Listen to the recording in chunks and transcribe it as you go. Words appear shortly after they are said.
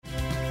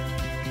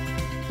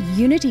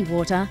Unity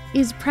Water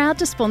is proud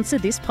to sponsor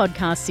this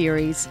podcast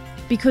series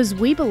because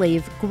we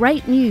believe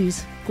great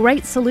news,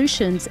 great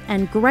solutions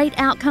and great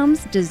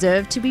outcomes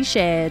deserve to be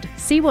shared.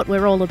 See what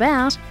we're all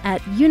about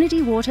at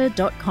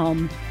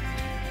unitywater.com.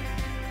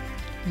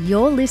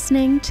 You're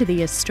listening to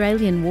the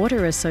Australian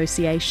Water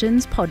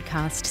Association's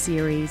podcast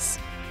series.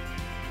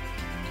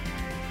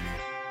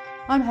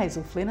 I'm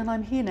Hazel Flynn and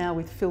I'm here now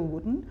with Phil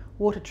Wootton,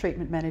 Water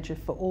Treatment Manager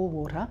for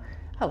Allwater.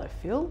 Hello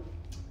Phil.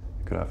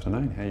 Good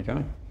afternoon, how are you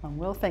going? I'm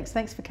well, thanks.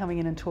 Thanks for coming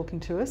in and talking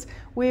to us.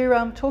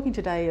 We're talking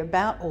today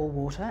about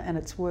Allwater and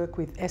its work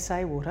with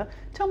SA Water.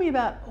 Tell me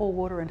about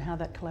Allwater and how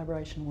that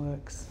collaboration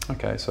works.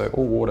 Okay, so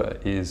Allwater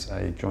is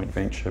a joint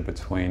venture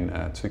between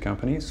two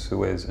companies,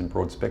 Suez and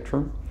Broad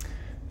Spectrum.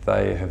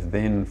 They have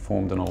then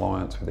formed an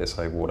alliance with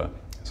SA Water.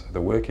 So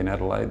the work in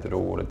Adelaide that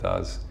Allwater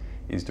does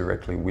is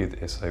directly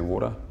with SA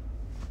Water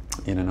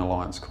in an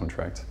alliance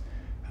contract.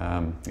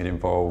 It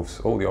involves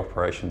all the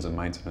operations and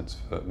maintenance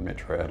for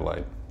Metro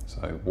Adelaide.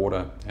 So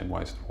water and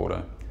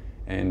wastewater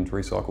and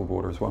recycled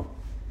water as well.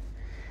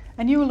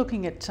 And you were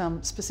looking at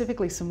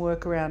specifically some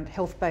work around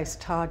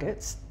health-based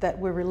targets that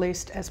were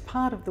released as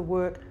part of the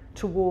work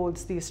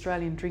towards the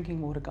Australian Drinking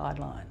Water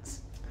Guidelines.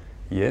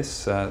 Yes,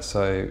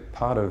 so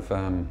part of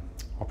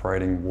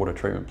operating water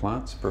treatment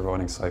plants,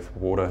 providing safe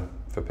water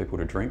for people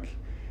to drink,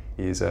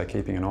 is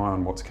keeping an eye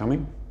on what's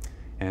coming.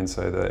 And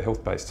so the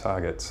health-based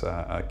targets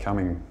are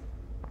coming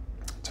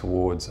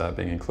towards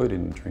being included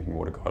in the Drinking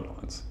Water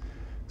Guidelines.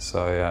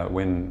 So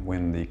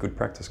when the Good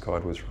Practice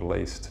Guide was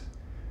released,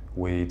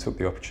 we took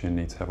the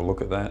opportunity to have a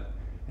look at that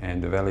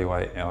and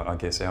evaluate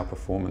our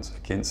performance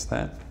against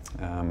that,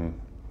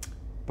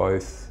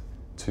 both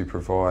to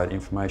provide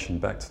information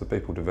back to the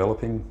people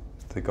developing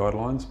the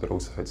guidelines, but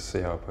also to see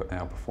how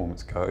our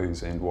performance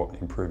goes and what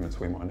improvements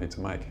we might need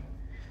to make.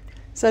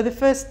 So the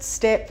first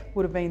step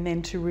would have been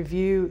then to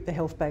review the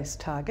health-based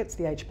targets,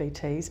 the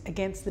HBTs,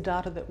 against the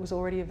data that was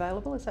already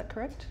available, is that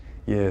correct?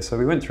 Yeah, so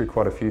we went through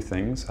quite a few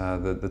things.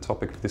 The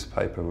topic of this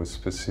paper was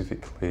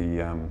specifically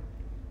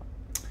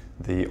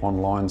the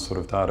online sort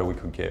of data we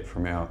could get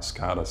from our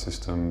SCADA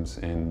systems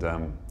and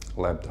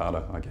lab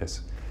data, I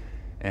guess.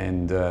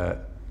 And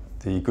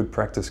the Good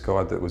Practice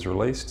Guide that was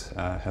released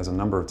has a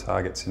number of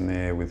targets in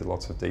there with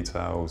lots of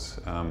details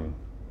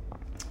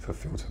for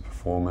filter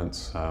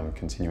performance,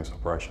 continuous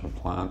operation of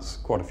plants,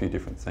 quite a few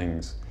different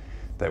things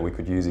that we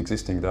could use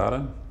existing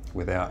data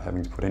without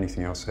having to put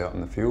anything else out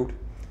in the field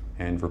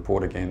and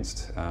report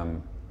against,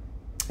 to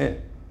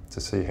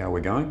see how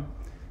we're going,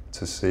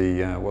 to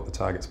see what the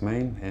targets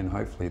mean, and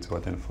hopefully to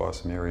identify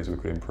some areas we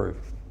could improve.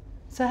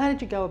 So how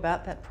did you go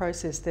about that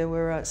process? There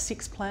were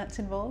 6 plants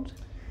involved?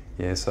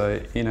 Yeah,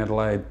 so in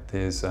Adelaide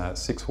there's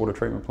 6 water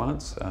treatment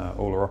plants,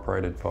 all are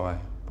operated by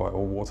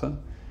Allwater,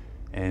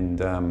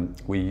 and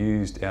we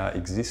used our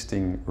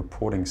existing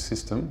reporting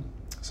system,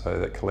 so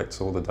that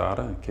collects all the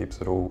data and keeps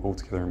it all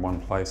together in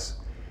one place,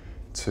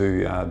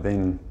 to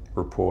then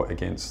report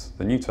against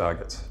the new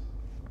targets.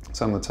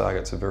 Some of the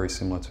targets are very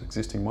similar to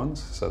existing ones,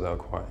 so they were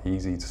quite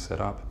easy to set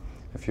up.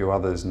 A few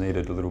others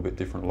needed a little bit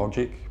different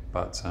logic,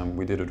 but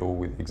we did it all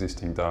with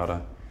existing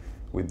data,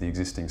 with the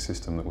existing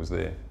system that was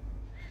there.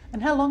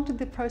 And how long did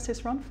the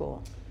process run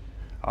for?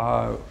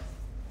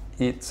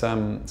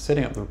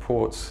 Setting up the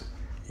reports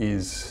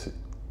is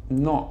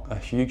not a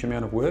huge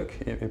amount of work.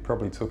 It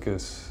probably took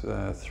us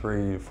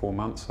 3 to 4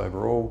 months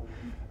overall.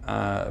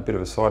 A bit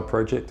of a side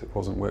project. It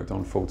wasn't worked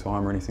on full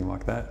time or anything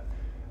like that.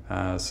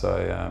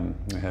 So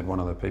we had one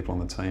of the people on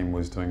the team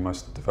was doing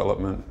most of the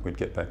development. We'd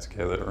get back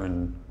together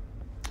and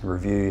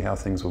review how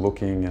things were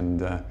looking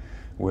and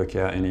work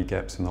out any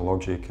gaps in the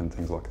logic and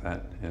things like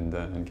that,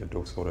 and get it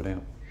all sorted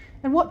out.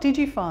 And what did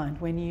you find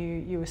when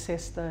you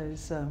assessed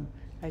those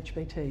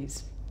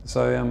HBTs?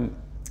 So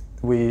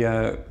we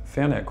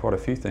found out quite a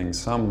few things.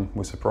 Some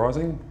were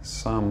surprising,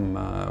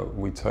 some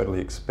we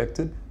totally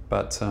expected.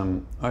 But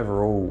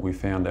overall, we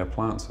found our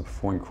plants are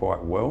performing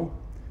quite well.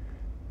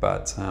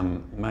 But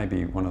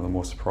maybe one of the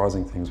more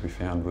surprising things we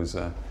found was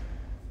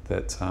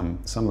that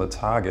some of the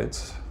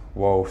targets,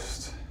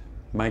 whilst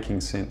making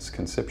sense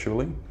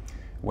conceptually,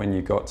 when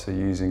you got to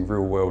using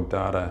real-world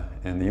data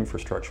and the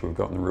infrastructure we've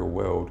got in the real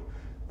world,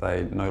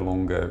 they no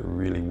longer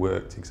really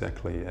worked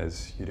exactly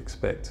as you'd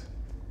expect.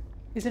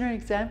 Is there an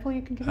example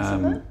you can give us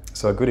of that?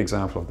 So a good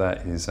example of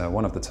that is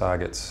one of the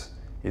targets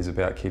is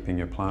about keeping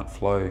your plant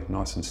flow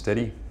nice and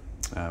steady.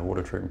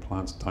 Water treatment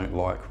plants don't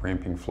like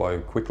ramping flow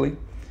quickly.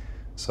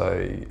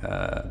 So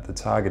the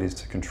target is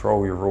to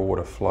control your raw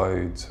water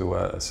flow to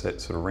a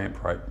set sort of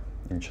ramp rate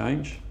and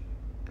change.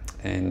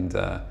 And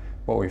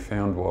what we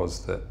found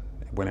was that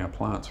when our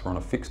plants were on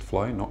a fixed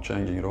flow, not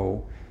changing at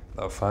all,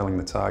 they were failing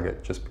the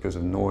target just because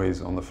of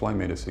noise on the flow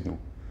meter signal.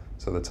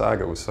 So the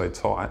target was so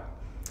tight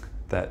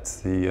that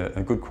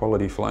a good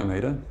quality flow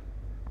meter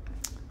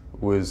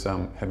was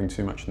having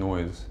too much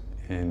noise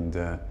and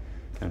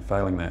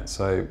failing that.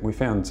 So we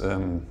found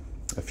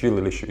a few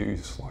little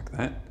issues like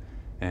that,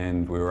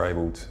 and we were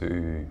able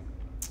to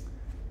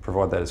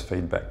provide that as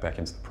feedback back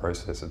into the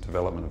process of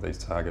development of these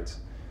targets.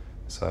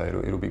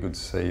 So it'll be good to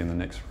see in the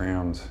next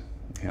round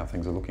how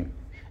things are looking.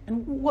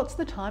 And what's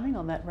the timing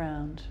on that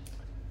round?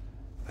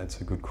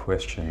 That's a good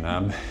question.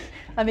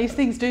 And these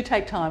things do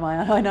take time,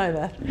 I know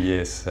that.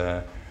 Yes,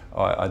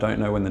 I don't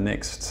know when the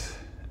next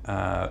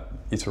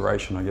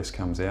iteration, I guess,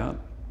 comes out,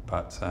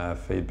 but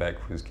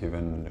feedback was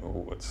given,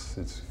 it's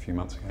a few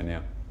months ago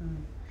now.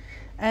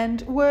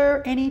 And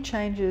were any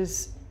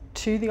changes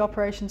to the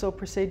operations or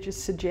procedures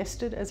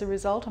suggested as a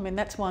result? I mean,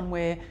 that's one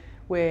where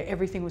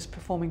everything was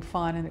performing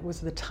fine and it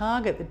was the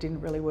target that didn't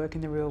really work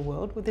in the real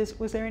world.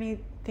 Was there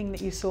anything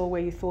that you saw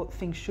where you thought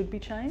things should be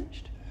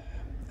changed?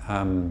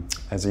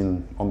 As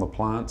in on the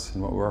plants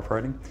and what we're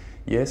operating?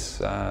 Yes,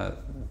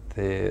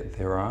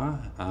 there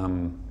are.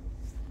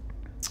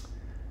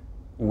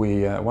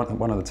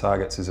 One of the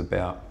targets is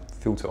about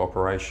filter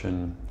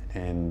operation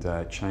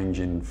and change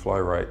in flow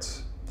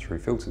rates through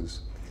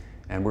filters.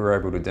 And we were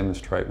able to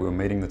demonstrate we were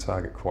meeting the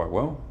target quite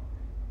well,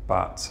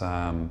 but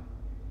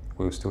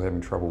we were still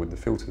having trouble with the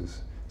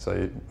filters.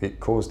 So it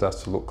caused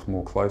us to look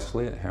more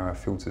closely at how our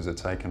filters are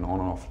taken on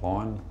and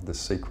offline, the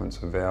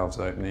sequence of valves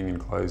opening and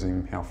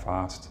closing, how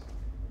fast.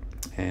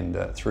 And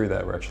through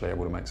that we're actually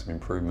able to make some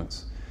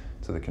improvements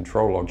to the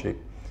control logic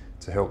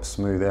to help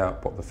smooth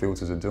out what the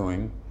filters are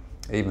doing,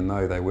 even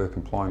though they were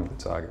complying with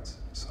the targets.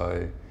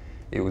 So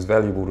it was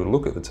valuable to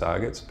look at the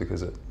targets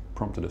because it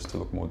prompted us to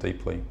look more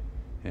deeply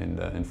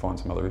and find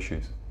some other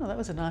issues. Well, that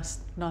was a nice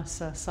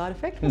side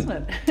effect,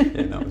 wasn't it?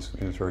 Yeah, no, it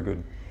was very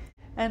good.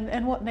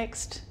 And what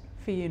next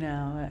for you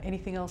now?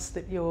 Anything else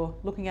that you're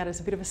looking at as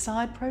a bit of a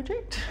side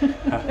project?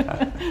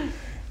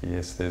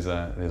 Yes, there's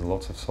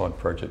lots of side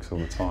projects all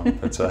the time,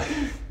 but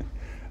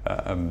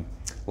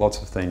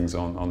lots of things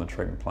on the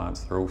treatment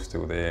plants. They're all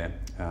still there.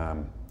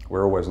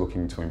 We're always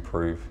looking to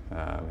improve,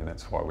 and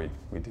that's why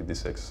we did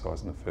this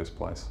exercise in the first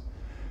place,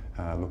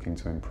 looking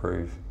to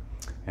improve.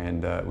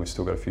 And we've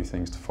still got a few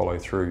things to follow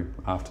through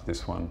after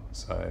this one,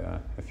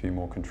 so a few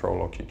more control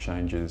logic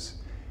changes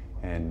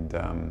and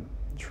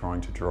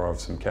trying to drive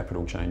some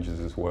capital changes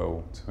as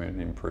well to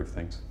improve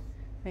things.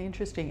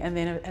 Interesting. And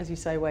then, as you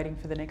say, waiting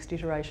for the next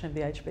iteration of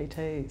the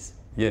HBTs.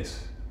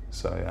 Yes,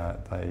 so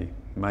they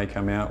may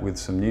come out with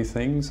some new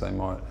things.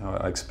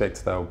 I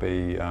expect they'll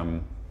be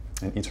an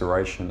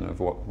iteration of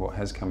what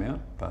has come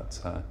out, but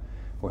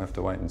we'll have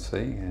to wait and see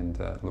and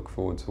look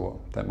forward to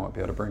what that might be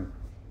able to bring.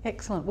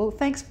 Excellent. Well,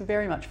 thanks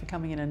very much for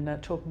coming in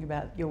and talking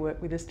about your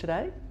work with us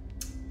today.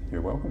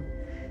 You're welcome.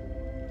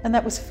 And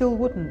that was Phil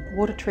Wootton,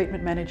 Water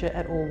Treatment Manager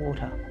at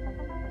Allwater.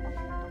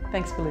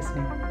 Thanks for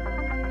listening.